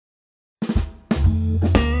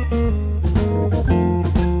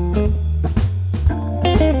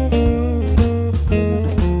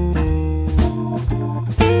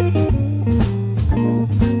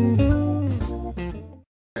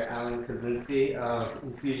today of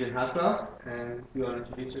Infusion Hot Sauce, and do you want to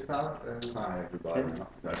introduce yourself? Hi, everybody.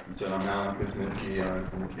 So I'm Alan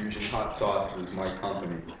Kuznitsky. Infusion Hot Sauce is my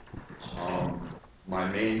company. My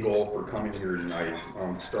main goal for coming here tonight,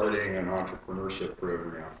 I'm starting an entrepreneurship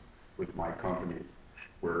program with my company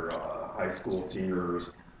where high school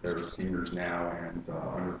seniors that are seniors now and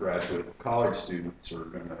undergraduate college students are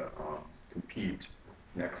going to compete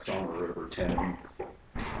next summer over 10 weeks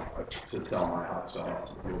to sell my hot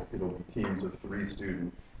sauce. It'll be teams of 3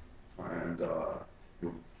 students, and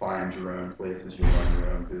you'll find your own places, you'll run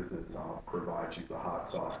your own business. I'll provide you the hot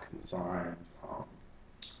sauce consigned,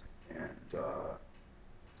 and there'll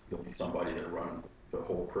be somebody that runs the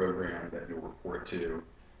whole program that you'll report to,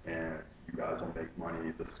 and you guys will make money.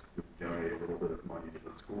 You'll donate a little bit of money to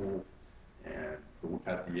the school, and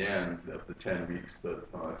at the end of the 10 weeks, the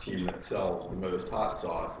team that sells the most hot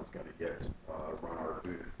sauce is going to get run our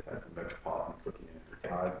booth at the Metropolitan Cooking Industry.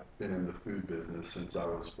 I've been in the food business since I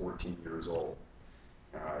was 14 years old.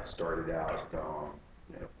 I started out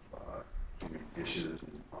doing dishes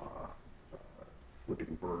and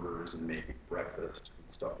flipping burgers and making breakfast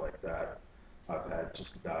and stuff like that. I've had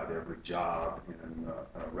just about every job in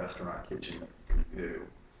a restaurant kitchen that you can do.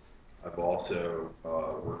 I've also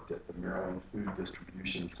worked at the Maryland Food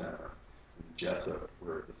Distribution Center in Jessup,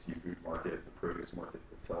 where the seafood market, the produce market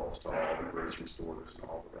that sells to all the grocery stores and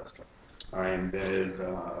all the restaurants. I invented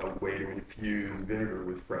a way to infuse vinegar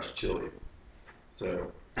with fresh chilies.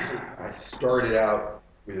 So I started out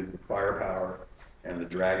with the Firepower and the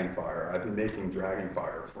Dragon Fire. I've been making Dragon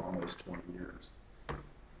Fire for almost 20 years. I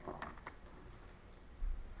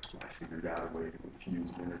figured out a way to infuse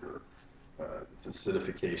vinegar. It's a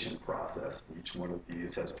acidification process. Each one of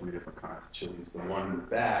these has 3 different kinds of chilies. The one in the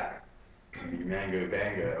back, the Mango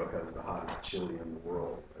Bango, has the hottest chili in the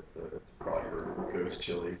world. Probably heard of the Ghost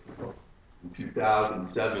chili. In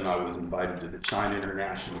 2007, I was invited to the China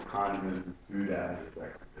International Condiment and Food Additive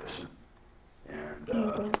Exhibition, and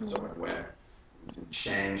so I went. It was in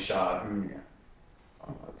Changsha, Hunan.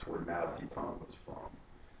 That's where Mao Zedong was from,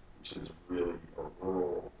 which is really a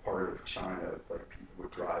rural part of China. Like, people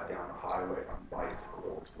would drive down the highway on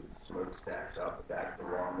bicycles with smokestacks out the back the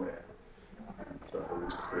wrong way. And so it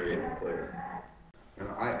was a crazy place. And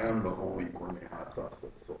I am the only gourmet hot sauce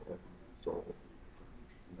that's sold from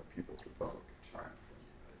the People's Republic of China, from the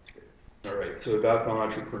United States. All right, so about the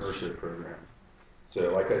entrepreneurship program. So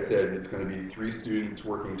like I said, it's going to be 3 students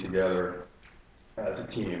working together as a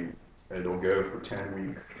team. It'll go for 10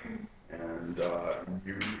 weeks. And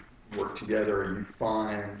you work together, you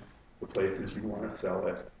find the places you want to sell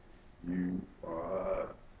it. You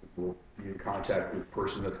will be in contact with the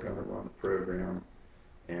person that's going to run the program.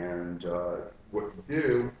 And what you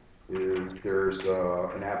do is there's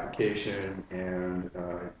an application and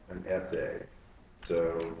an essay.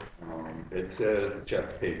 So it says that you have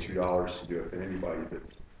to pay $2 to do it, but anybody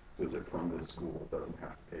that does it from this school doesn't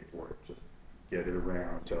have to pay for it. Just get it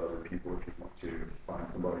around to other people if you want to, find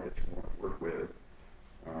somebody that you want to work with.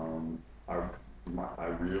 I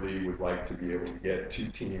really would like to be able to get 2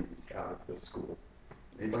 teams out of this school.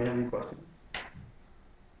 Anybody have any questions? How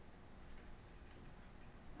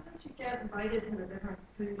did you get invited to the different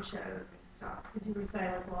food shows and stuff? Because you were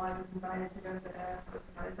saying, like, well, I was invited to go to the S.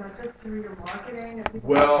 Is that just through your marketing? And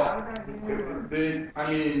people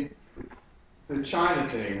The China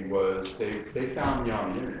thing was they found me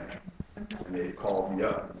on the internet. Okay. And they called me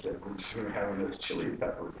up and said, we're just going to have this chili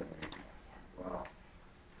pepper thing. Wow,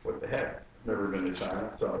 what the heck? I've never been to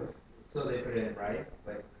China, so. So they put it in rice,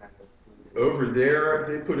 like kind of food? Over there,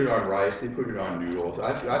 they put it on rice, they put it on noodles.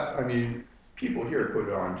 I mean, people here put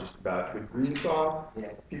it on just about the green sauce.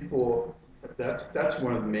 Yeah. People, that's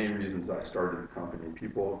one of the main reasons I started the company.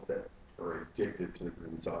 People that are addicted to the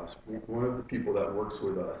green sauce. One of the people that works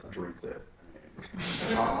with us drinks it.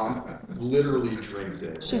 Literally drinks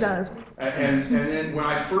it. She does. And then when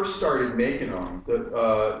I first started making them,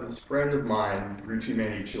 this friend of mine grew too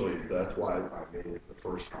many chilies, so that's why I made it the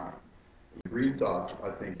first time. The green sauce,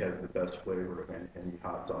 I think, has the best flavor of any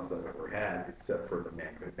hot sauce I've ever had, except for the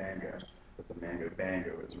Mango Bango. But the Mango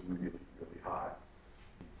Bango is really, really hot.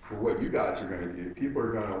 For what you guys are going to do, people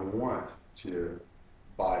are going to want to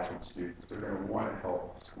buy from students. They're going to want to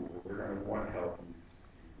help the school. They're going to want to help you.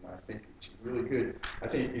 I think it's really good. I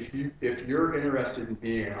think if you're interested in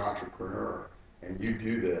being an entrepreneur and you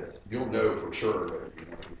do this, you'll know for sure whether you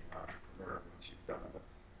want to be an entrepreneur once you've done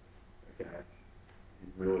this. Okay, you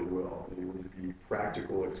really will. It will be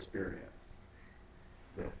practical experience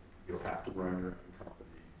that you'll have to run your own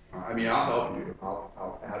company. I mean, I'll help you.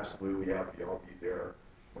 I'll absolutely help you. I'll be there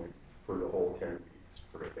for the whole 10 weeks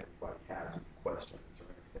for if anybody has any questions or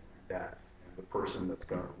anything like that. And the person that's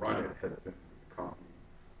going to run it has been company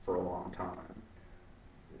for a long time.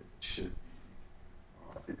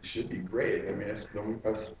 It should be great. I mean,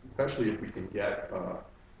 especially if we can get.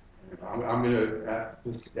 I'm going to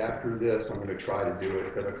after this, I'm going to try to do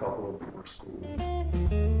it at a couple of more schools.